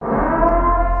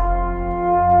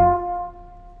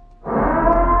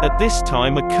At this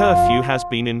time a curfew has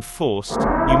been enforced.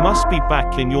 You must be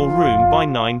back in your room by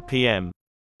 9 p.m.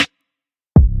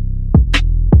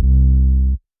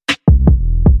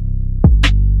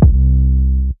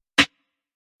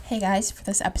 Hey guys, for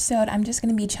this episode, I'm just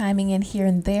going to be chiming in here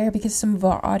and there because some of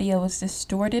our audio was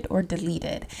distorted or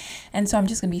deleted. And so I'm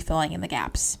just going to be filling in the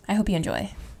gaps. I hope you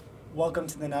enjoy. Welcome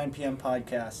to the 9 p.m.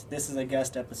 podcast. This is a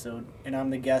guest episode, and I'm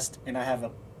the guest, and I have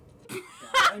a...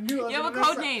 You have a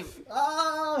code name.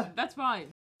 That's fine.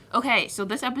 Okay, so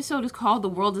this episode is called The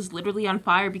World is Literally on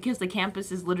Fire because the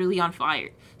campus is literally on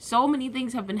fire. So many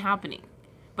things have been happening.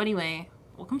 But anyway,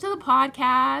 welcome to the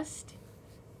podcast.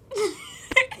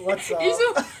 What's up?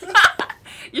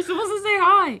 You're supposed to say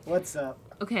hi. What's up?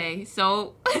 Okay,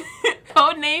 so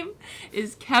code name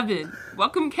is Kevin.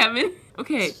 Welcome, Kevin.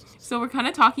 Okay, so we're kind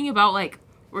of talking about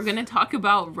we're going to talk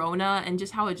about Rona and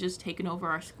just how it's just taken over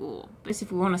our school. But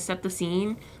if we want to set the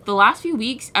scene, the last few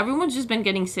weeks, everyone's just been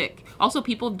getting sick. Also,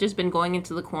 people have just been going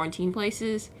into the quarantine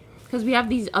places because we have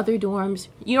these other dorms.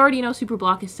 You already know Super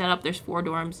Block is set up. There's 4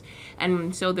 dorms.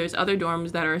 And so there's other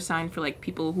dorms that are assigned for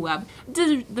people who have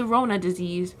the Rona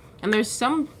disease. And there's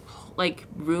some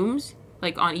rooms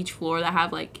on each floor that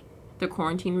have the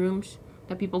quarantine rooms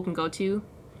that people can go to.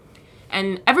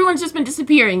 And everyone's just been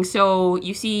disappearing. So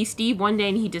you see Steve one day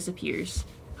and he disappears.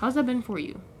 How's that been for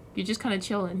you? You're just kind of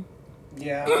chilling.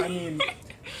 Yeah, I mean,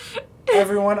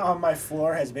 everyone on my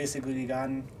floor has basically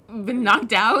been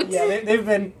knocked out? Yeah, they've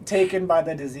been taken by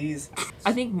the disease.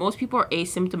 I think most people are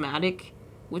asymptomatic,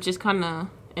 which is kind of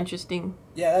interesting.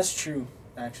 Yeah, that's true,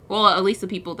 actually. Well, at least the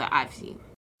people that I've seen.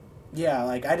 Yeah,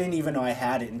 I didn't even know I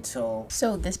had it until...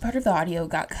 So this part of the audio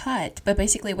got cut, but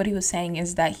basically what he was saying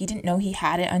is that he didn't know he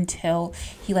had it until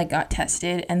he got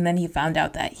tested, and then he found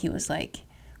out that he was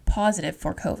positive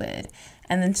for COVID.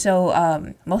 And then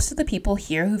so most of the people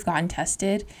here who've gotten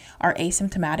tested are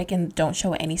asymptomatic and don't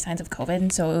show any signs of COVID.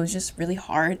 And so it was just really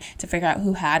hard to figure out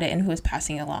who had it and who was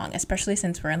passing it along, especially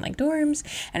since we're in dorms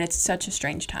and it's such a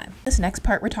strange time. This next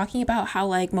part, we're talking about how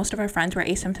most of our friends were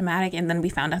asymptomatic and then we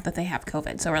found out that they have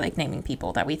COVID. So we're naming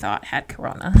people that we thought had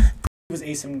corona. He was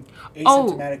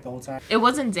asymptomatic the whole time. It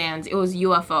wasn't Zan's, it was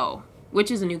UFO,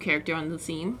 which is a new character on the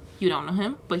scene. You don't know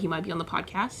him, but he might be on the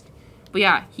podcast. But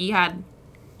yeah, he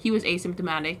was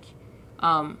asymptomatic.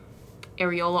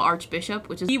 Areola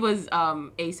Archbishop, he was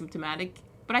asymptomatic,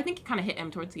 but I think it kind of hit him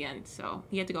towards the end, so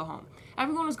he had to go home.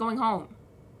 Everyone was going home.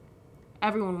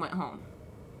 Everyone went home.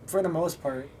 For the most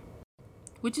part.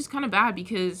 Which is kind of bad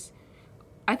because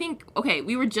I think,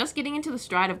 we were just getting into the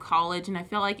stride of college, and I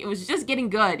felt like it was just getting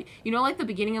good. You know, the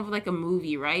beginning of a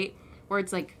movie, right? Where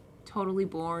it's totally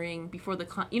boring before the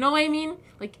you know what I mean?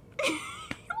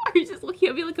 Are you just looking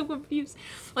at me I'm confused?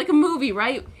 A movie,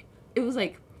 right? It was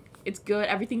it's good,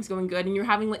 everything's going good, and you're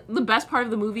having the best part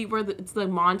of the movie where it's the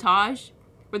montage,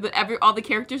 where all the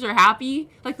characters are happy,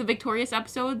 the victorious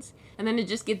episodes, and then it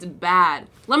just gets bad.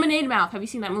 Lemonade Mouth, have you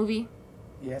seen that movie?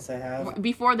 Yes, I have.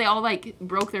 Before they all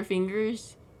broke their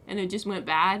fingers, and it just went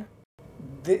bad.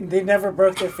 They never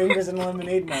broke their fingers in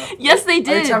Lemonade Mouth. Yes, they did.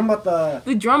 Are you talking about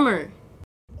the drummer?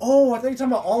 Oh, I thought you were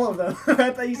talking about all of them. I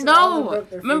thought you said no. all of them broke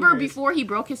their Remember fingers. before he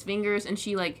broke his fingers and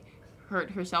she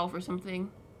hurt herself or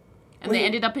something, and Wait. they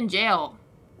ended up in jail.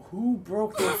 Who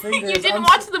broke their fingers? You didn't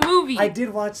watch the movie. I did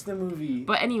watch the movie.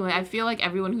 But anyway, I feel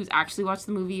everyone who's actually watched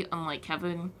the movie, unlike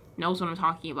Kevin, knows what I'm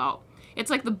talking about.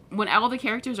 It's when all the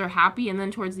characters are happy and then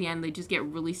towards the end they just get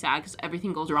really sad because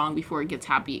everything goes wrong before it gets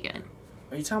happy again.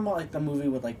 Are you talking about the movie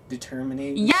with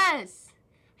Determinate? Yes!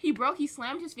 He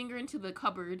slammed his finger into the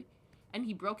cupboard and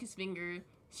he broke his finger.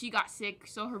 She got sick,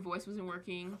 so her voice wasn't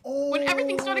working. Oh, when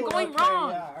everything started going wrong.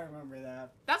 Yeah, I remember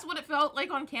that. That's what it felt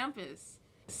like on campus.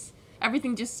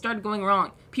 Everything just started going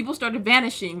wrong. People started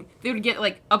vanishing. They would get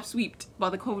upsweeped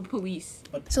by the COVID police.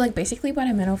 So basically what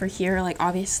I meant over here,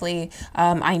 obviously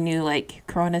I knew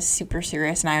Corona's super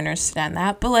serious and I understand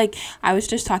that, but I was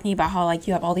just talking about how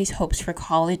you have all these hopes for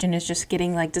college and it's just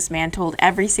getting dismantled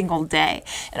every single day.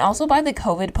 And also by the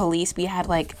COVID police, we had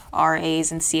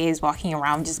RAs and CAs walking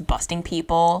around just busting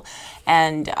people,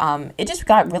 and it just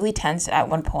got really tense at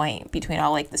one point between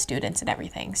all the students and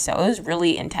everything. So it was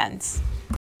really intense.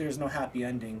 There's no happy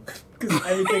ending because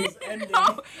everything's ending.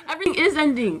 No, everything is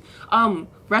ending.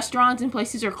 Restaurants and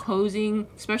places are closing,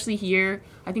 especially here.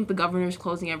 I think the governor's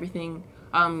closing everything.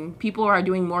 People are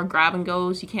doing more grab and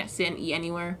goes. You can't sit and eat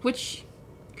anywhere, which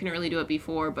you couldn't really do it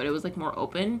before, but it was more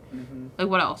open. Mm-hmm.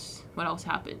 What else? What else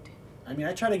happened? I mean,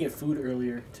 I tried to get food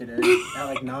earlier today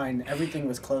at 9. Everything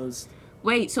was closed.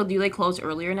 Wait, so do they close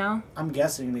earlier now? I'm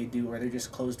guessing they do, or they're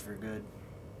just closed for good.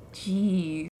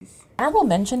 Jeez. Honorable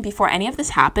mention, before any of this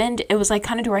happened, it was like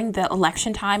kind of during the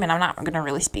election time, and I'm not gonna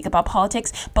really speak about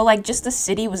politics, but like just the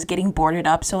city was getting boarded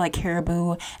up, so like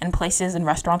Caribou and places and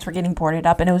restaurants were getting boarded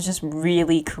up, and it was just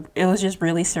really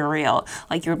surreal.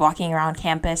 Like you were walking around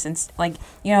campus and like,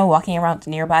 you know, walking around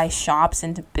nearby shops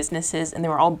and businesses, and they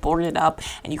were all boarded up,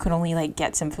 and you could only like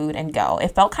get some food and go.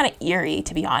 It felt kind of eerie,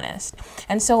 to be honest.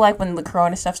 And so like when the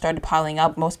corona stuff started piling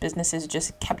up, most businesses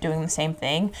just kept doing the same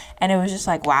thing, and it was just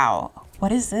like, wow,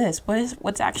 what is this?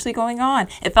 What's actually going on?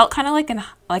 It felt kind of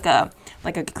like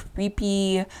a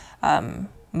creepy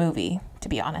movie, to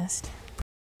be honest.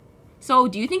 So,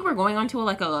 do you think we're going on to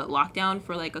like a lockdown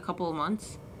for like a couple of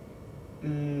months?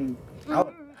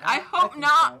 I hope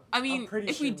not. So. I mean,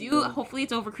 if we do, hopefully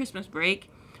it's over Christmas break.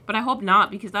 But I hope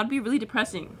not, because that'd be really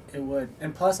depressing. It would.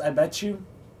 And plus, I bet you,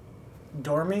 the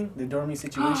dorming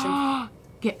situation.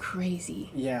 Get crazy.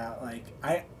 Yeah, like,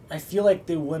 I feel like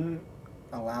they wouldn't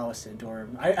allow us to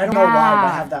dorm. I don't know why, but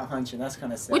I have that hunch, and that's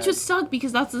kind of sad. Which would suck,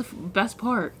 because that's the best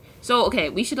part. So,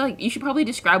 okay, you should probably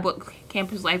describe what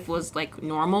campus life was like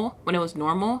normal, when it was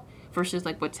normal, versus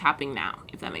like what's happening now,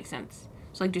 if that makes sense.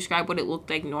 So, like, describe what it looked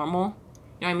like normal,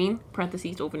 you know what I mean?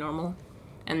 Parentheses over normal,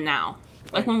 and now.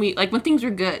 Like when things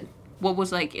were good, what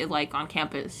was like it like on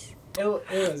campus? It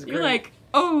was great. You're like,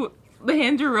 oh, the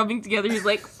hands are rubbing together. He's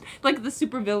like the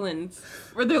supervillains,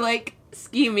 where they're like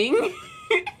scheming.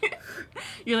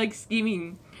 You're like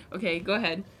scheming. Okay, go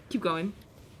ahead. Keep going.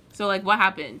 So like, what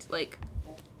happened? Like,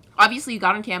 obviously you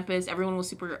got on campus. Everyone was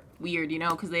super weird, you know,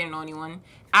 because they didn't know anyone.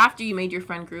 After you made your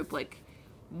friend group, like,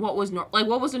 what was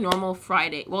a normal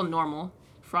Friday? Well, normal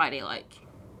Friday like.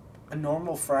 A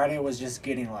normal Friday was just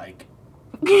getting like,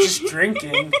 just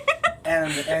drinking,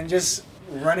 and just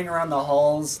running around the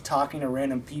halls, talking to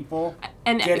random people,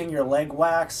 and getting your leg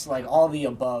waxed, like all the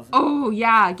above. Oh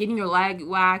yeah, getting your leg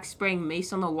waxed, spraying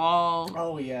mace on the wall.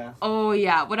 Oh yeah. Oh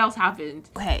yeah. What else happened?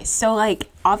 Okay, so like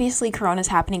obviously Corona's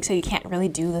happening, so you can't really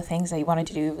do the things that you wanted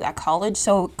to do at college.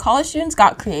 So college students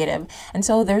got creative, and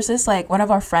so there's this like one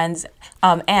of our friends,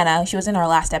 Anna. She was in our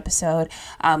last episode,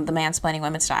 the Mansplaining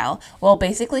Women Style. Well,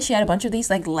 basically she had a bunch of these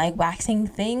like leg waxing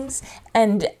things,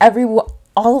 and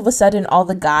all of a sudden, all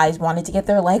the guys wanted to get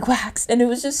their leg waxed, and it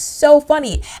was just so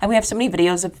funny. And we have so many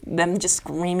videos of them just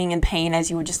screaming in pain as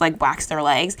you would just like wax their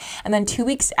legs. And then 2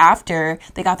 weeks after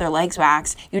they got their legs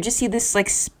waxed, you would just see this like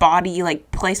spotty like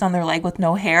place on their leg with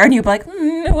no hair, and you'd be like,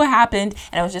 what happened?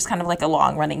 And it was just kind of like a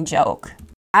long running joke.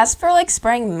 As for like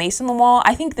spraying mace on the wall,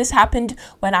 I think this happened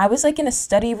when I was like in a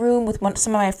study room with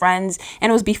some of my friends, and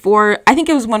it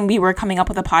was when we were coming up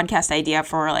with a podcast idea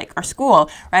for like our school,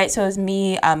 right? So it was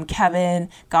me, Kevin,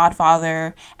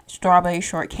 Godfather, Strawberry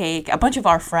Shortcake, a bunch of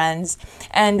our friends,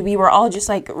 and we were all just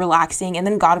like relaxing. And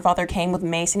then Godfather came with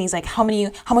mace, and he's like, how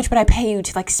much would I pay you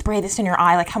to like spray this in your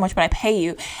eye? Like, how much would I pay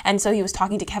you? And so he was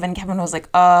talking to Kevin. Kevin was like,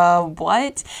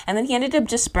 what? And then he ended up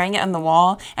just spraying it on the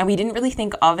wall, and we didn't really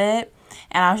think of it.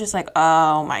 And I was just like,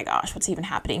 oh my gosh, what's even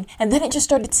happening? And then it just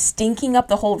started stinking up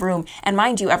the whole room. And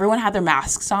mind you, everyone had their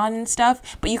masks on and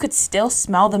stuff, but you could still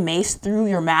smell the mace through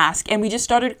your mask. And we just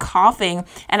started coughing.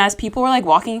 And as people were like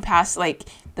walking past like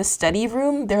the study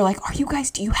room, they're like,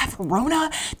 do you have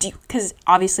Rona? Because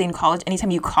obviously in college,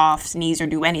 anytime you cough, sneeze, or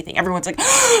do anything, everyone's like,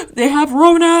 they have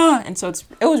Rona. And so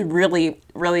it was really,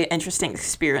 really interesting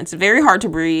experience. Very hard to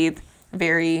breathe.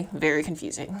 Very, very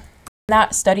confusing.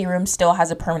 That study room still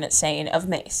has a permanent saying of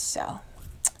mace, so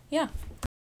yeah.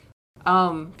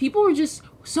 People were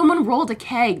someone rolled a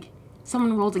keg.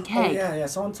 Oh yeah,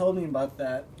 someone told me about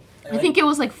that. I think it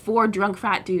was like 4 drunk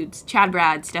fat dudes, Chad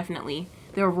Brads, definitely.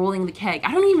 They were rolling the keg.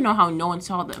 I don't even know how no one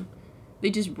saw them. They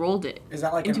just rolled it. Is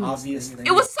that like an obvious thing?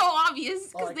 It was so obvious,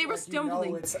 because they were stumbling.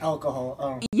 You know it's alcohol.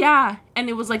 Oh. Yeah, and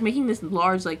it was like making this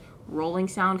large like rolling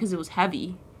sound because it was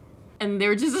heavy. And they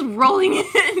were just rolling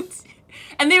it.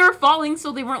 And they were falling,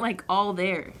 so they weren't like all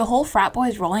there. The whole frat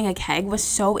boys rolling a keg was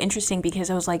so interesting, because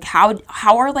I was like, how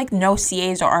are like no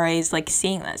CAs or RAs like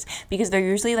seeing this? Because they're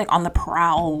usually like on the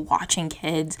prowl watching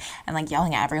kids and like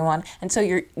yelling at everyone. And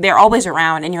so they're always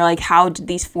around, and you're like, how did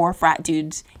these 4 frat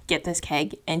dudes get this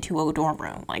keg into a dorm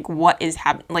room? Like, what is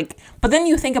happening? Like, but then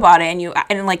you think about it, and you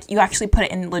actually put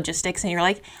it in logistics, and you're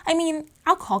like, I mean,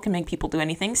 alcohol can make people do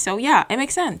anything, so yeah, it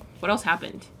makes sense. What else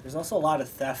happened? There's also a lot of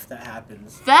theft that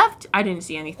happens. Theft? I didn't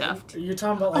see any theft. You're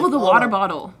talking about like... the water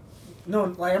bottle. No,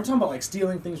 like I'm talking about like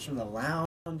stealing things from the lounge.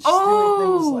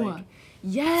 Oh! Stealing things, like,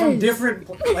 yes! From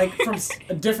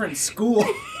a different school.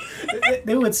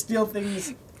 they would steal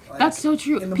things... Like, that's so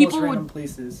true. In the People most random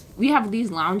places. We have these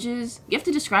lounges. You have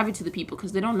to describe it to the people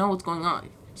because they don't know what's going on.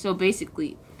 So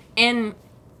basically, in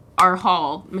our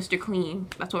hall, Mr. Clean,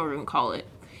 that's what we're going to call it,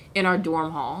 in our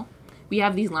dorm hall, we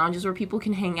have these lounges where people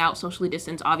can hang out socially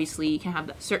distanced. Obviously, you can have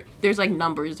that. There's like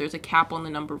numbers. There's a cap on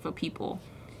the number of people.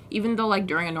 Even though like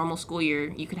during a normal school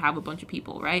year, you could have a bunch of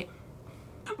people, right?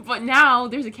 But now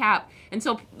there's a cap. And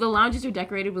so the lounges are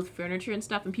decorated with furniture and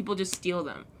stuff, and people just steal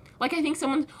them. Like, I think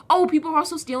people are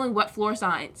also stealing wet floor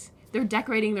signs. They're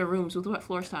decorating their rooms with wet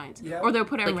floor signs. Yep. Or they'll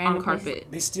put it on random carpet.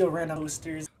 They steal random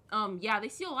posters. Yeah, they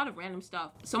steal a lot of random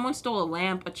stuff. Someone stole a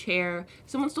lamp, a chair.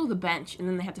 Someone stole the bench, and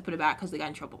then they had to put it back because they got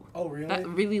in trouble. Oh, really? That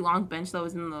really long bench that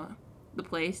was in the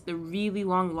place, the really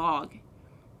long log.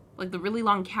 Like, the really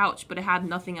long couch, but it had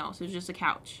nothing else. It was just a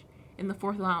couch in the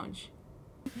 4th lounge.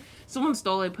 Someone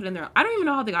stole it, put it in there. I don't even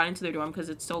know how they got into their dorm because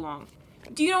it's so long.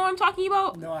 Do you know what I'm talking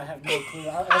about? No, I have no clue.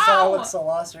 That's why I look so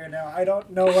lost right now. I don't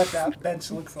know what that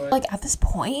bench looks like. Like, at this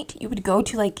point, you would go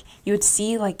to, like, you would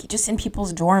see, like, just in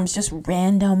people's dorms, just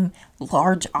random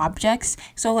large objects.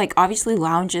 So, like, obviously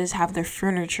lounges have their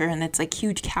furniture, and it's, like,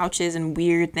 huge couches and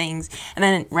weird things. And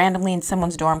then randomly in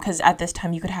someone's dorm, because at this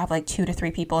time you could have, like, 2 to 3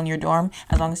 people in your dorm,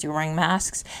 as long as you were wearing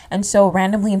masks. And so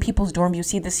randomly in people's dorm, you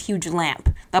see this huge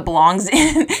lamp that belongs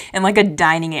in like, a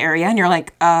dining area. And you're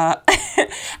like,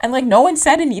 and, like, no one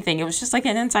said anything. It was just, like,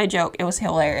 an inside joke. It was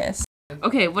hilarious.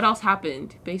 Okay, what else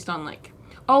happened based on, like...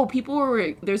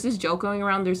 there's this joke going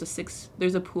around. There's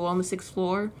a pool on the 6th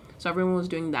floor. So everyone was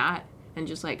doing that and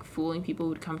just, like, fooling people who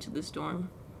would come to this dorm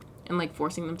and, like,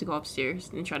 forcing them to go upstairs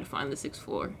and try to find the 6th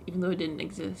floor, even though it didn't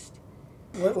exist.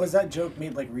 What was that joke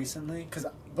made, like, recently? Because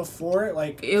before,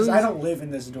 like, because I don't live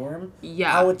in this dorm.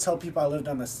 Yeah. I would tell people I lived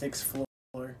on the 6th floor.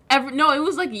 No, it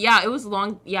was, like, yeah, it was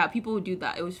long. Yeah, people would do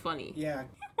that. It was funny. Yeah.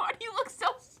 Why do you look so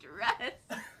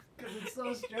stressed? Because it's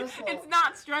so stressful. It's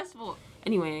not stressful.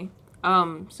 Anyway,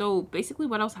 so basically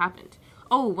what else happened?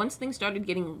 Oh, once things started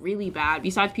getting really bad,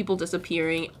 besides people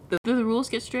disappearing, did the rules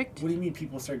get strict? What do you mean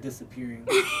people start disappearing?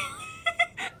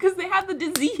 Because they had the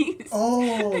disease.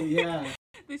 Oh, yeah.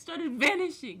 They started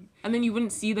vanishing. And then you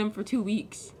wouldn't see them for 2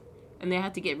 weeks. And they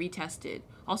had to get retested.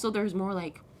 Also, there's more,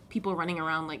 like, people running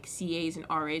around, like, CAs and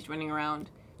RAs running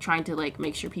around trying to, like,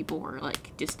 make sure people were,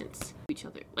 like, distanced to each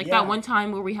other. Like, that one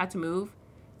time where we had to move,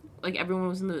 like, everyone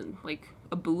was in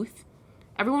a booth.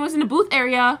 Everyone was in a booth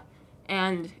area,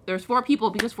 and there's 4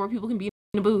 people because 4 people can be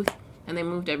in a booth. And they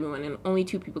moved everyone, and only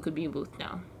 2 people could be in a booth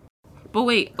now. But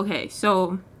wait, okay,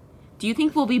 so do you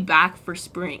think we'll be back for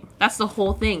spring? That's the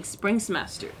whole thing, spring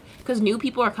semester. Because new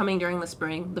people are coming during the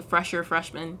spring, the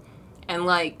freshmen, and,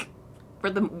 like,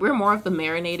 we're more of the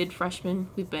marinated freshmen.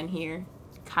 We've been here,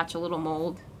 catch a little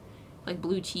mold, like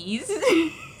blue cheese.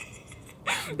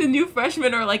 The new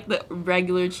freshmen are like the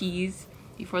regular cheese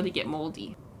before they get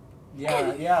moldy.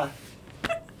 Yeah.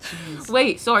 Jeez.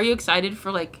 Wait, so are you excited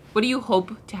for, like, what do you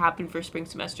hope to happen for spring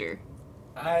semester?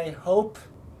 I hope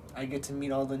I get to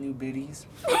meet all the new biddies.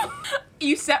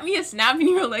 You sent me a snap and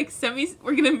you were like,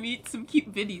 we're gonna meet some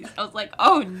cute biddies. I was like,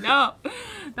 oh no.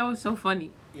 That was so funny.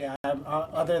 Yeah,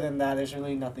 other than that, there's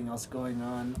really nothing else going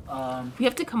on. We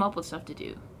have to come up with stuff to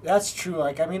do. That's true.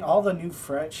 Like, I mean, all the new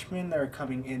freshmen that are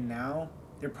coming in now,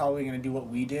 they're probably going to do what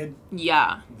we did.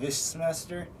 Yeah. This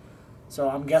semester. So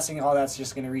I'm guessing all that's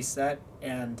just going to reset,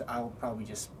 and I'll probably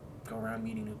just go around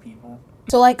meeting new people.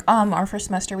 So, like, our first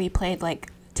semester, we played,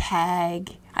 like,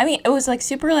 tag. I mean, it was, like,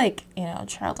 super, like, you know,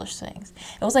 childish things.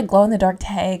 It was, like, glow-in-the-dark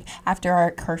tag after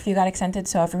our curfew got extended,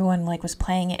 so everyone, like, was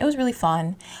playing it. It was really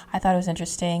fun. I thought it was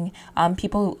interesting.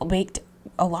 People baked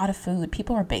a lot of food.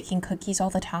 People were baking cookies all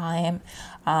the time.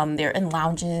 They're in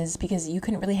lounges because you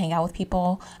couldn't really hang out with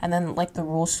people, and then, like, the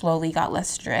rules slowly got less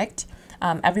strict.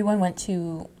 Everyone went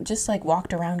to just, like,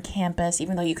 walked around campus,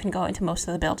 even though you couldn't go into most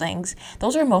of the buildings.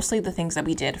 Those are mostly the things that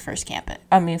we did first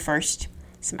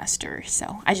semester.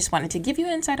 So I just wanted to give you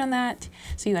an insight on that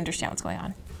so you understand what's going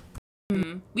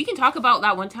on. We can talk about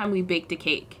that one time we baked a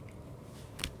cake,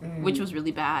 which was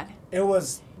really bad. It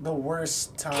was the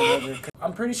worst time ever.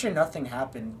 I'm pretty sure nothing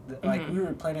happened. Like, we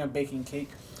were planning on baking cake.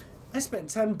 I spent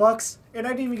 $10 and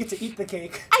I didn't even get to eat the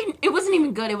cake. It wasn't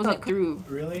even good. It was like through.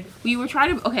 Really? We were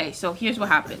trying to. Okay, so here's what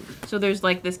happened. So there's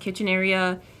like this kitchen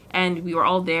area, and we were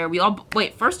all there.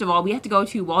 First of all, we had to go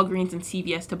to Walgreens and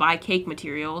CVS to buy cake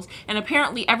materials, and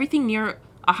apparently everything near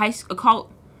a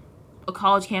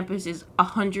college campus is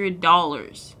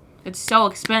 $100. It's so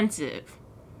expensive.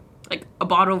 Like, a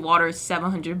bottle of water is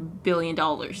 $700 billion.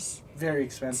 Very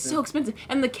expensive. So expensive.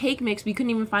 And the cake mix, we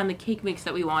couldn't even find the cake mix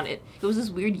that we wanted. It was this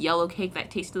weird yellow cake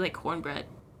that tasted like cornbread.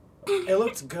 It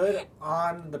looked good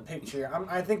on the picture.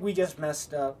 I think we just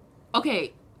messed up.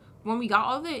 Okay, when we got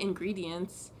all the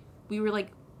ingredients, we were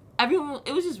like,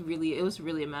 it was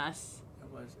really a mess.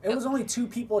 It was only 2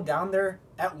 people down there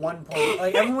at one point.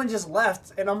 Like, everyone just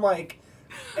left, and I'm like,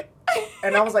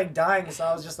 and I was like dying, so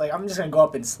I was just like, I'm just gonna go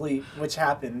up and sleep, which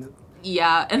happened.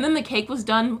 Yeah, and then the cake was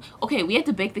done. Okay, we had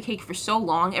to bake the cake for so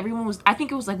long. I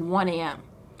think it was like 1 a.m.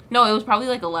 No, it was probably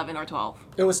like 11 or 12.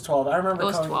 It was 12. I remember It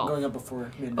was 12. going up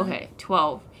before midnight. Okay,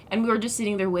 12. And we were just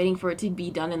sitting there waiting for it to be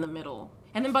done in the middle.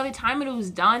 And then by the time it was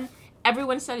done,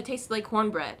 everyone said it tasted like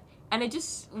cornbread. And it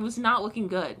just was not looking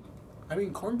good. I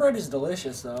mean, cornbread is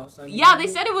delicious, though. So, I mean, yeah, they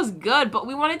said it was good, but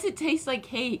we wanted it to taste like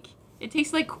cake. It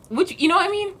tastes like, you know what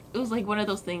I mean? It was like one of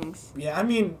those things. Yeah, I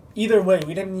mean, either way,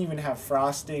 we didn't even have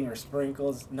frosting or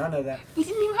sprinkles, none of that. We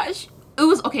didn't even have,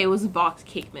 it was a box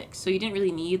cake mix, so you didn't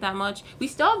really need that much. We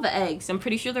still have the eggs. I'm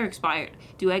pretty sure they're expired.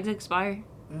 Do eggs expire?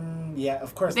 Yeah,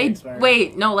 of course they expire.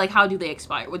 Wait, no, like how do they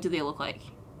expire? What do they look like?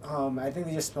 I think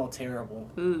they just smell terrible.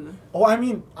 Ooh. Oh, I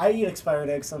mean, I eat expired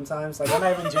eggs sometimes. Like, I'm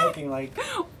not even joking, like...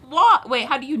 What? Wait,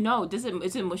 how do you know? Is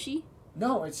it mushy?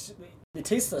 No, it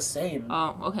tastes the same.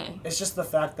 Oh, okay. It's just the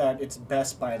fact that it's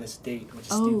best by this date, which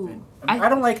is Oh, stupid. I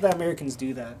don't like that Americans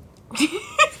do that.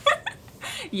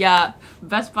 Yeah,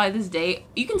 best by this date.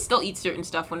 You can still eat certain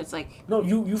stuff when it's like... No,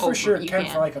 you for sure you can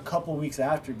for like a couple weeks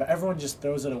after, but everyone just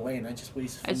throws it away and I just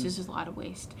waste food. It's just a lot of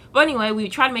waste. But anyway, we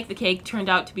tried to make the cake. Turned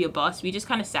out to be a bust. We just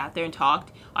kind of sat there and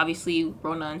talked. Obviously,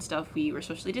 Rona and stuff, we were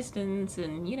socially distanced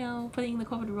and, putting the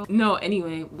COVID rule. No,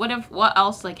 anyway, what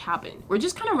else, like, happened? We're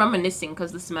just kind of reminiscing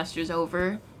because the semester's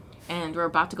over and we're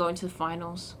about to go into the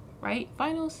finals. Right?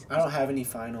 Finals? I don't have any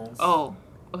finals. Oh,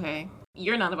 okay.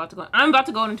 You're not about to go. I'm about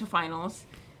to go into finals.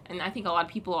 And I think a lot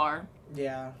of people are.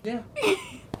 Yeah.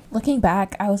 Looking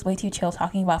back, I was way too chill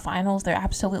talking about finals. They're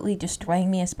absolutely destroying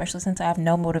me, especially since I have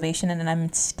no motivation and I'm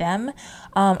in STEM.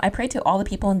 I pray to all the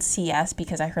people in CS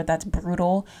because I heard that's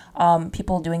brutal.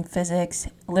 People doing physics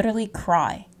literally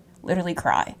cry.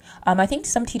 I think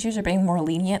some teachers are being more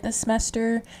lenient this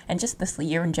semester and just this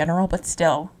year in general, but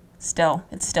still,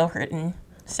 it's still hurting.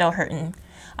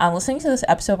 Listening to this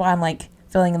episode while I'm like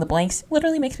filling in the blanks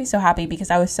literally makes me so happy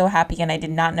because I was so happy and I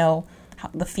did not know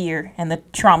the fear and the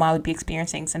trauma I would be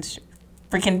experiencing since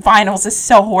freaking finals is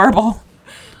so horrible.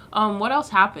 What else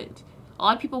happened? A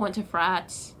lot of people went to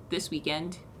frats this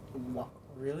weekend. What?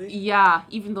 Really? Yeah,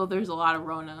 even though there's a lot of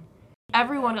Rona.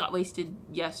 Everyone got wasted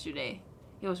yesterday.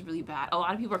 It was really bad. A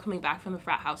lot of people are coming back from the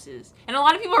frat houses. And a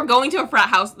lot of people are going to a frat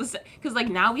house. Because, like,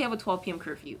 now we have a 12 p.m.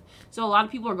 curfew. So a lot of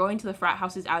people are going to the frat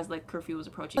houses as, like, curfew was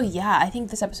approaching. Oh, yeah. I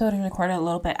think this episode is recorded a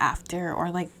little bit after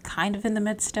or, like, kind of in the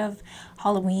midst of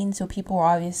Halloween. So people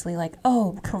are obviously like,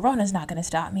 oh, Corona's not going to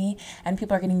stop me. And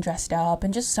people are getting dressed up.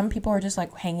 And just some people are just,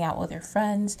 like, hanging out with their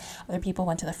friends. Other people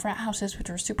went to the frat houses, which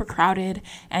were super crowded.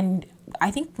 And I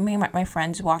think me and my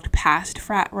friends walked past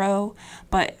frat row.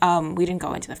 But we didn't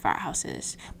go into the frat houses.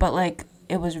 But, like,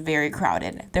 it was very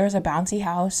crowded. There was a bouncy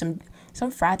house.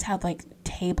 Some frats had, like,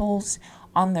 tables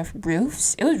on the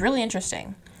roofs. It was really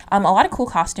interesting. A lot of cool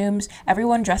costumes.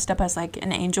 Everyone dressed up as, like,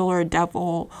 an angel or a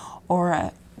devil or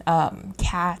a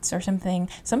cats or something.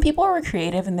 Some people were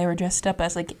creative and they were dressed up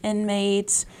as, like,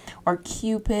 inmates or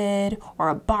Cupid or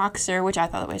a boxer, which I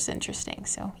thought was interesting.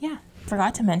 So, yeah.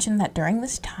 Forgot to mention that during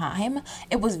this time,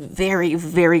 it was very,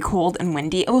 very cold and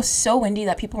windy. It was so windy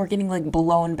that people were getting, like,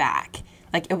 blown back.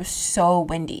 Like, it was so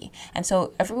windy. And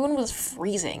so everyone was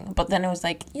freezing. But then it was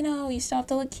like, you still have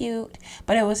to look cute.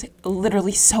 But it was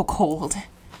literally so cold.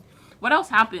 What else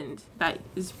happened that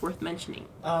is worth mentioning?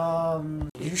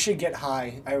 You should get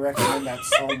high. I recommend that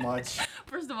so much.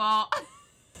 First of all,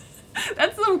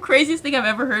 that's the craziest thing I've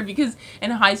ever heard because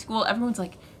in high school, everyone's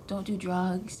like, don't do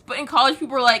drugs. But in college,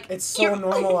 people were like... It's so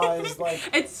normalized. Like,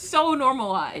 it's so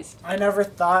normalized. I never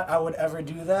thought I would ever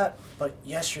do that, but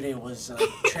yesterday was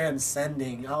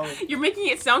transcending. You're making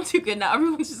it sound too good now.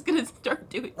 Everyone's just going to start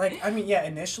doing it. Like, I mean, yeah,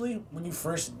 initially, when you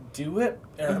first do it,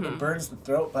 it burns the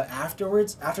throat, but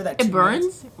afterwards, after that... It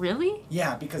burns? Minutes, really?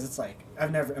 Yeah, because it's like,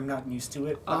 I'm not used to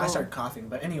it. I started coughing,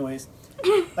 but anyways,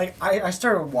 like, I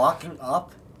started walking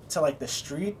up to, like, the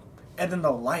street, and then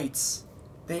the lights,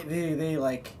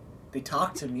 they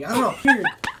talked to me. I don't know.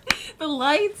 The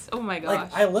lights? Oh my gosh.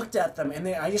 Like, I looked at them, and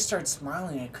I just started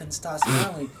smiling. I couldn't stop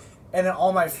smiling. And then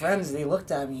all my friends, they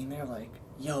looked at me, and they're like,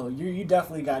 yo, you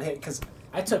definitely got hit. Because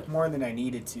I took more than I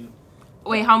needed to.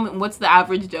 Wait, what's the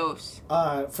average dose?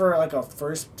 For, like, a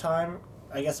first timer,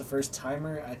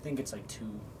 I think it's, like,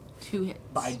 2. 2 hits.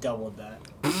 But I doubled that.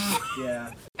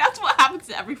 Yeah. That's what happens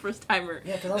to every first timer.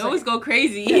 Yeah, because they always go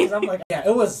crazy. Yeah, because I'm like,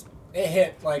 it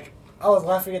hit, like... I was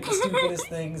laughing at the stupidest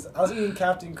things. I was eating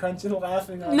Captain Crunch and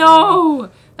laughing on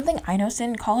No! Something I noticed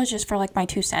in college, just for like my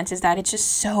 2 cents, is that it's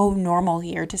just so normal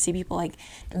here to see people like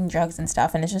doing drugs and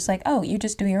stuff, and it's just like, oh, you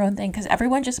just do your own thing, because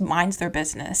everyone just minds their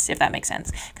business, if that makes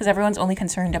sense, because everyone's only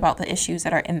concerned about the issues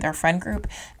that are in their friend group,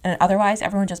 and otherwise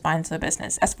everyone just minds their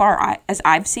business. As far as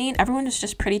I've seen, everyone is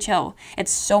just pretty chill.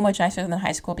 It's so much nicer than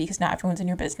high school because not everyone's in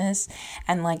your business,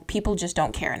 and like people just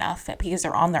don't care enough because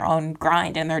they're on their own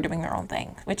grind and they're doing their own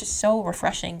thing, which is so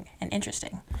refreshing and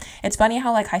interesting. It's funny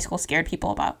how like high school scared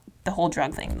people about the whole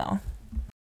drug thing though.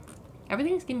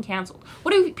 Everything's getting canceled.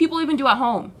 What do people even do at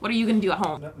home? What are you going to do at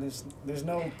home? No, there's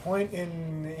no point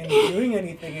in doing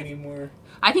anything anymore.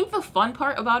 I think the fun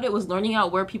part about it was learning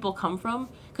out where people come from.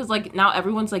 Because, like, now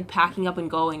everyone's, like, packing up and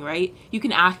going, right? You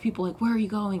can ask people, like, where are you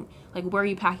going? Like, where are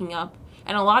you packing up?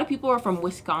 And a lot of people are from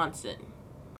Wisconsin.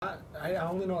 I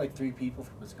only know, like, 3 people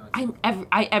from Wisconsin.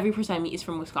 Every person I meet is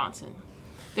from Wisconsin.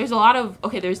 There's a lot of,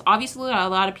 there's obviously a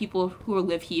lot of people who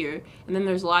live here. And then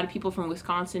there's a lot of people from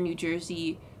Wisconsin, New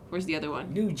Jersey. Where's the other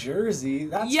one? New Jersey?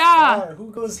 That's far. Who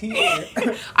goes here?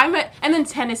 And then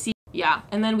Tennessee. Yeah.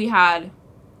 And then we had,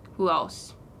 who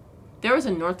else? There was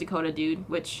a North Dakota dude,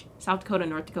 which South Dakota,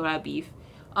 North Dakota had beef.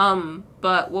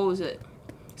 But what was it?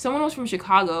 Someone was from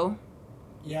Chicago.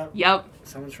 Yep.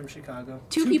 Someone's from Chicago.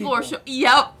 Two people.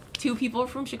 Yep. 2 people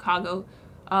from Chicago.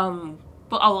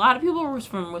 But a lot of people were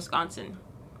from Wisconsin.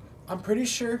 I'm pretty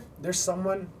sure there's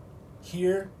someone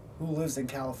here who lives in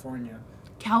California.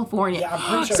 California. Yeah, I'm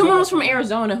pretty sure. Someone was from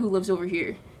Arizona who lives over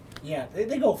here. Yeah,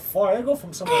 they go far. They go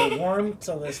from somewhere warm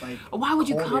to this, like, why would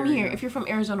you come area. here? If you're from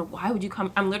Arizona, why would you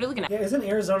come? I'm literally gonna... Yeah, isn't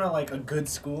Arizona, like, a good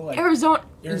school? Like,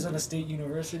 Arizona State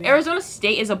University? Arizona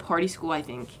State is a party school, I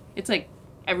think. It's, like,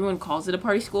 everyone calls it a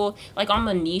party school. Like, on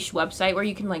the niche website where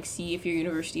you can, like, see if your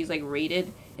university is, like,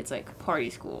 rated, it's, like, party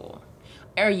school.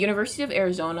 University of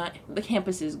Arizona, the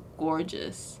campus is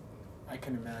gorgeous. I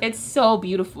can imagine. It's so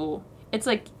beautiful. It's,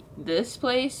 like, this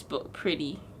place, but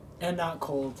pretty. And not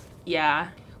cold. Yeah.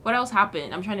 What else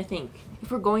happened? I'm trying to think.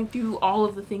 If we're going through all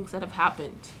of the things that have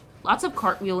happened. Lots of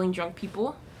cartwheeling drunk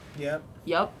people. Yep.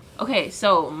 Okay,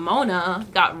 so Mona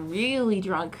got really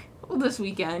drunk this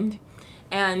weekend.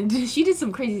 And she did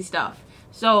some crazy stuff.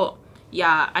 So,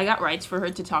 yeah, I got rights for her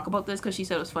to talk about this because she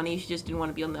said it was funny. She just didn't want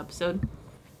to be on the episode.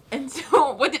 And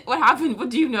so, what happened? What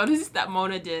do you notice that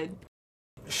Mona did?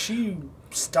 She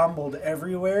stumbled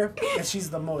everywhere, and she's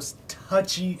the most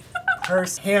touchy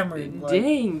person hammered. Like,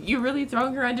 dang, you're really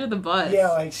throwing her under the bus. Yeah,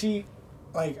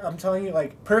 like I'm telling you,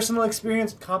 like, personal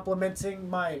experience, complimenting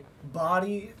my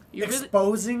body,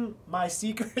 exposing my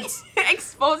secrets.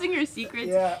 Exposing your secrets?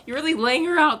 Yeah. You're really laying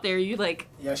her out there. You like...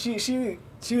 Yeah, she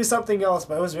was something else,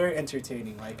 but it was very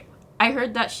entertaining. Like, I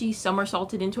heard that she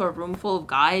somersaulted into a room full of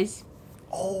guys.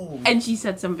 Oh. And she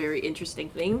said some very interesting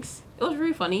things. It was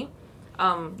very funny.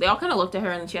 They all kind of looked at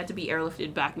her and she had to be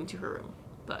airlifted back into her room.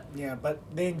 But yeah, but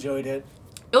they enjoyed it.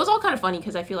 It was all kind of funny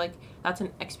because I feel like that's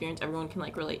an experience everyone can,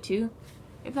 like, relate to,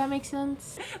 if that makes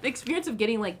sense. The experience of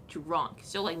getting, like, drunk.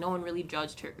 So, like, no one really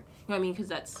judged her. You know what I mean? Because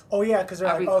that's... Oh, yeah, because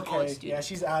they're like, okay, student. yeah,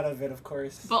 she's out of it, of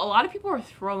course. But a lot of people were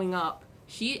throwing up.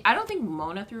 I don't think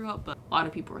Mona threw up, but a lot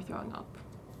of people were throwing up.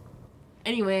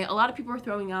 Anyway, a lot of people were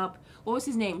throwing up. What was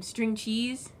his name? String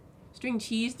Cheese? String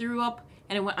Cheese threw up,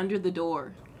 and it went under the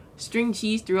door. String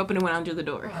Cheese threw up, and it went under the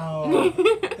door. Oh,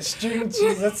 String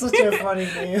Cheese, that's such a funny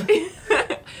name.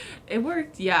 It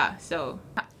worked, yeah. So,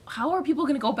 how are people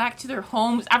going to go back to their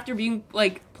homes after being,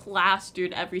 like,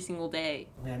 plastered every single day?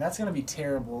 Man, that's going to be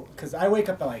terrible, because I wake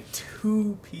up at, like,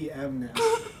 2 p.m.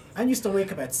 now. I used to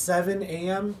wake up at 7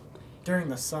 a.m. during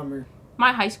the summer.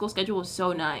 My high school schedule was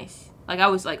so nice. Like, I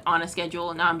was, like, on a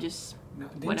schedule, and now I'm just...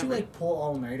 Didn't you, like, pull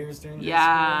all-nighters during high school?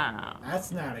 Yeah.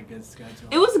 That's not a good schedule.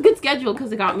 It was a good schedule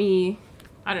because it got me,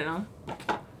 I don't know.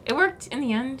 It worked in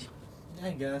the end.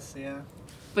 I guess, yeah.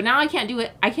 But now I can't do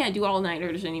it. I can't do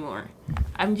all-nighters anymore.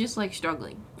 I'm just, like,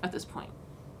 struggling at this point.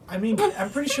 I mean, I'm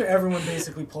pretty sure everyone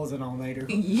basically pulls an all-nighter.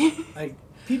 Yeah. Like,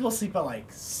 people sleep at, like,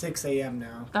 6 a.m.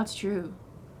 now. That's true.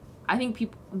 I think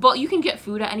people... But you can get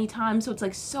food at any time, so it's,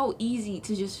 like, so easy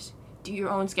to just do your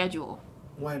own schedule.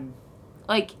 When?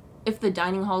 Like... If the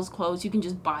dining hall is closed, you can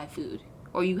just buy food.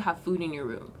 Or you have food in your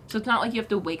room. So it's not like you have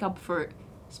to wake up for a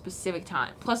specific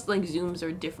time. Plus, like, Zooms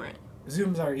are different.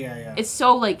 Zooms are, yeah. It's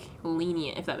so, like,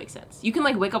 lenient, if that makes sense. You can,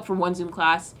 like, wake up for one Zoom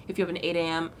class if you have an 8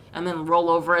 a.m. and then roll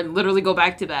over and literally go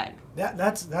back to bed.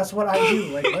 That's what I do.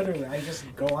 Like, literally, I just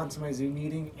go onto my Zoom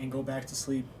meeting and go back to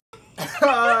sleep.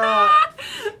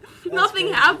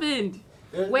 Nothing happened.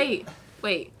 Wait.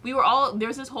 We were all... There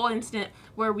was this whole instant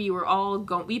where we were all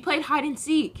going... We played hide and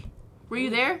seek. Were you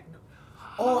there?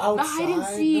 Oh, outside? The hide and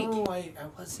seek. No, I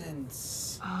wasn't.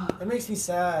 That makes me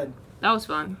sad. That was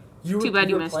fun. Too bad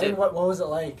you missed playing? it. What was it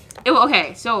like?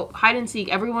 Okay, so hide and seek.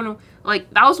 Everyone,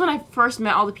 like, that was when I first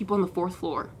met all the people on the 4th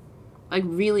floor. Like,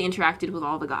 really interacted with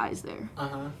all the guys there.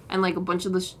 And, like, a bunch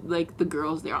of the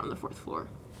girls there on the 4th floor.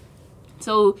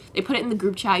 So they put it in the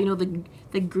group chat,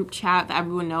 the group chat that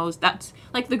everyone knows. That's,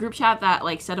 like, the group chat that,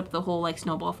 like, set up the whole, like,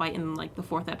 snowball fight in, like, the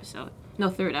 3rd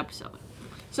episode.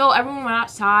 So everyone went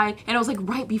outside, and it was, like,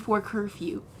 right before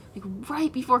curfew. Like,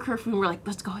 right before curfew, we're like,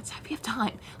 let's go outside, we have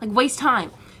time. Like, waste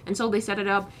time. And so they set it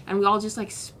up, and we all just,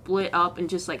 like, split up and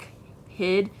just, like,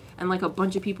 hid. And, like, a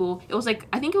bunch of people, it was, like,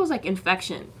 I think it was, like,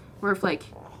 Infection, where, if, like,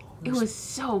 it was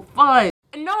so fun.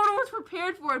 And no one was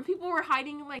prepared for it. People were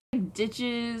hiding in, like,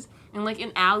 ditches and, like,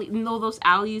 in alley, those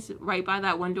alleys right by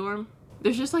that one dorm.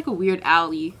 There's just, like, a weird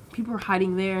alley. People were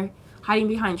hiding there, hiding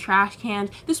behind trash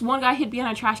cans. This one guy hid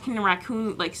behind a trash can, and a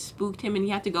raccoon, like, spooked him, and he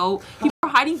had to go. People were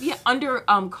hiding under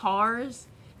cars,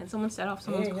 and someone set off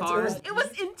someone's car. It was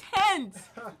intense.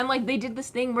 And, like, they did this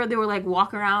thing where they were, like,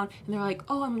 walk around, and they're like,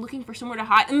 oh, I'm looking for somewhere to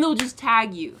hide, and they'll just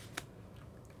tag you.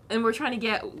 And we're trying to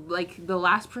get, like, the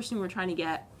last person we're trying to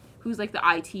get, who's, like, the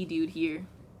IT dude here.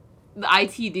 The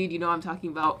IT dude, you know what I'm talking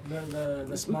about.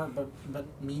 The smart but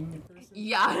mean person?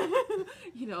 Yeah.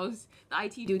 He knows. The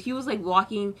IT dude. He was, like,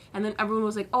 walking, and then everyone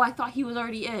was like, oh, I thought he was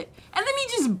already it. And then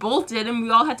he just bolted, and we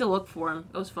all had to look for him.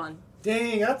 It was fun.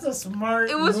 Dang, that's a smart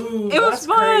move. It was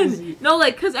fun. Crazy. No,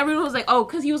 like, because everyone was like, oh,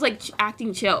 because he was, like,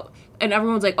 acting chill. And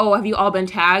everyone was like, oh, have you all been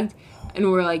tagged? And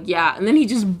we were like, yeah. And then he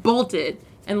just bolted.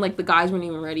 And, like, the guys weren't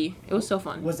even ready. It was so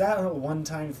fun. Was that a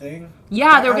one-time thing?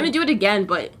 Yeah, they were going to do it again,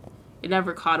 but it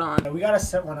never caught on. We got to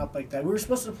set one up like that. We were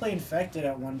supposed to play Infected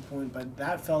at one point, but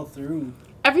that fell through.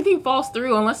 Everything falls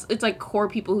through unless it's, like, core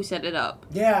people who set it up.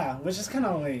 Yeah, which is kind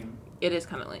of lame. It is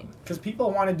kind of lame. Because people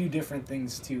want to do different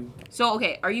things, too. So,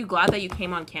 okay, are you glad that you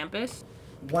came on campus?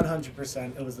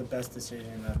 100%. It was the best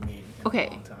decision I've made in a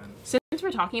long time. Since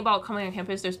we're talking about coming on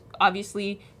campus, there's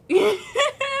obviously...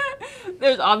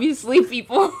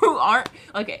 people who aren't...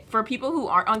 Okay, for people who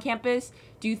aren't on campus,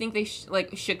 do you think they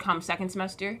should come second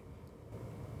semester?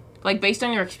 Like, based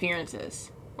on your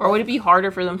experiences? Or would it be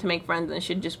harder for them to make friends and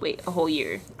should just wait a whole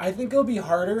year? I think it'll be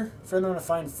harder for them to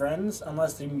find friends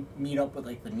unless they meet up with,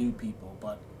 like, the new people.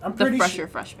 But I'm pretty sure...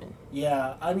 freshmen.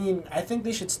 Yeah, I mean, I think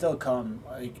they should still come.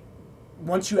 Like,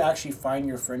 once you actually find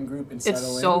your friend group and settle in...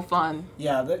 It's so fun.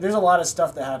 Yeah, there's a lot of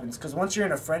stuff that happens. Because once you're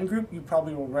in a friend group, you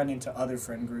probably will run into other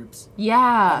friend groups.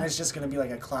 Yeah. And it's just going to be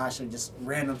like a clash of just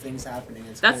random things happening.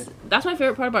 That's my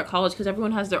favorite part about college, because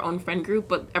everyone has their own friend group,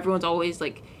 but everyone's always,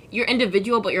 like... You're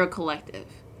individual, but you're a collective.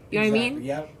 You know what I mean?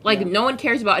 Yep. Like, no one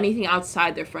cares about anything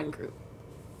outside their friend group.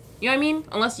 You know what I mean?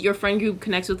 Unless your friend group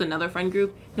connects with another friend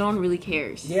group, no one really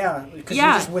cares. Yeah, because you're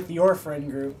just with your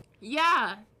friend group.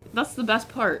 Yeah, that's the best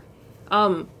part.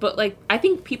 But, like, I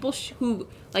think people who,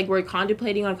 like, were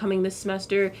contemplating on coming this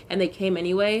semester and they came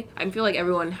anyway, I feel like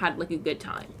everyone had, like, a good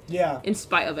time. Yeah. In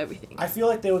spite of everything. I feel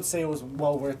like they would say it was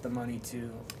well worth the money,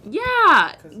 too.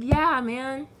 Yeah. Yeah,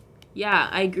 man. Yeah,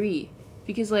 I agree.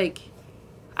 Because, like,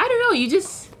 I don't know, you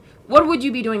just... What would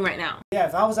you be doing right now? Yeah,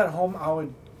 if I was at home, I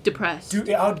would... Depressed.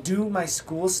 I would do my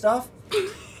school stuff,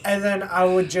 and then I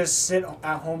would just sit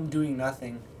at home doing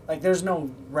nothing. Like, there's no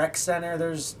rec center,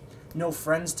 there's no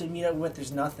friends to meet up with,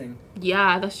 there's nothing.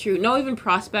 Yeah, that's true. No even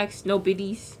prospects, no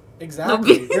biddies.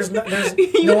 Exactly. There's no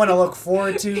one to look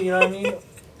forward to, you know what I mean?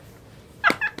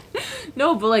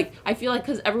 No, but, like, I feel like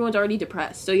because everyone's already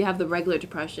depressed. So you have the regular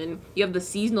depression. You have the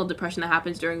seasonal depression that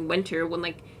happens during winter when,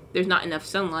 like, there's not enough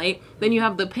sunlight. Then you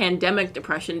have the pandemic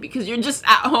depression because you're just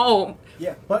at home.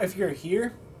 Yeah, but if you're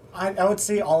here, I would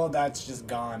say all of that's just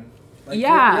gone. Like,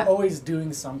 yeah. You're always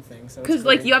doing something. Because,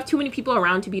 like, you have too many people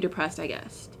around to be depressed, I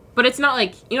guess. But it's not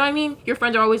like, you know what I mean? Your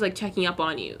friends are always, like, checking up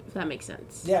on you, if that makes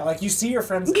sense. Yeah, like, you see your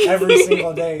friends every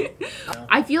single day. Yeah.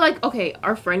 I feel like, okay,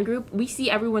 our friend group, we see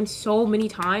everyone so many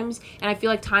times, and I feel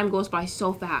like time goes by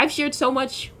so fast. I've shared so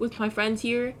much with my friends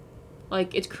here.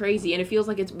 Like, it's crazy, and it feels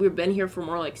like we've been here for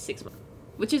more like 6 months,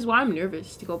 which is why I'm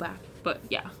nervous to go back. But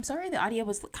yeah. I'm sorry the audio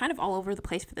was kind of all over the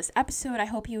place for this episode. I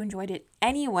hope you enjoyed it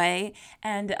anyway.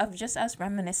 And of just us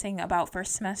reminiscing about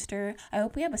first semester, I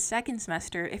hope we have a second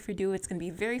semester. If we do, it's going to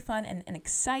be very fun and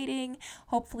exciting.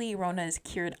 Hopefully Rona is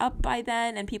cured up by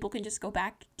then and people can just go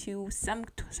back to some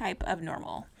type of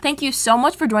normal. Thank you so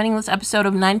much for joining this episode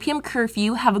of 9 p.m.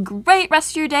 Curfew. Have a great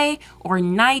rest of your day or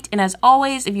night. And as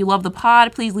always, if you love the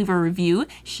pod, please leave a review,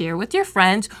 share with your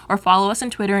friends, or follow us on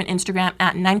Twitter and Instagram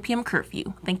at 9 p.m.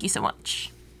 Curfew. Thank you so much.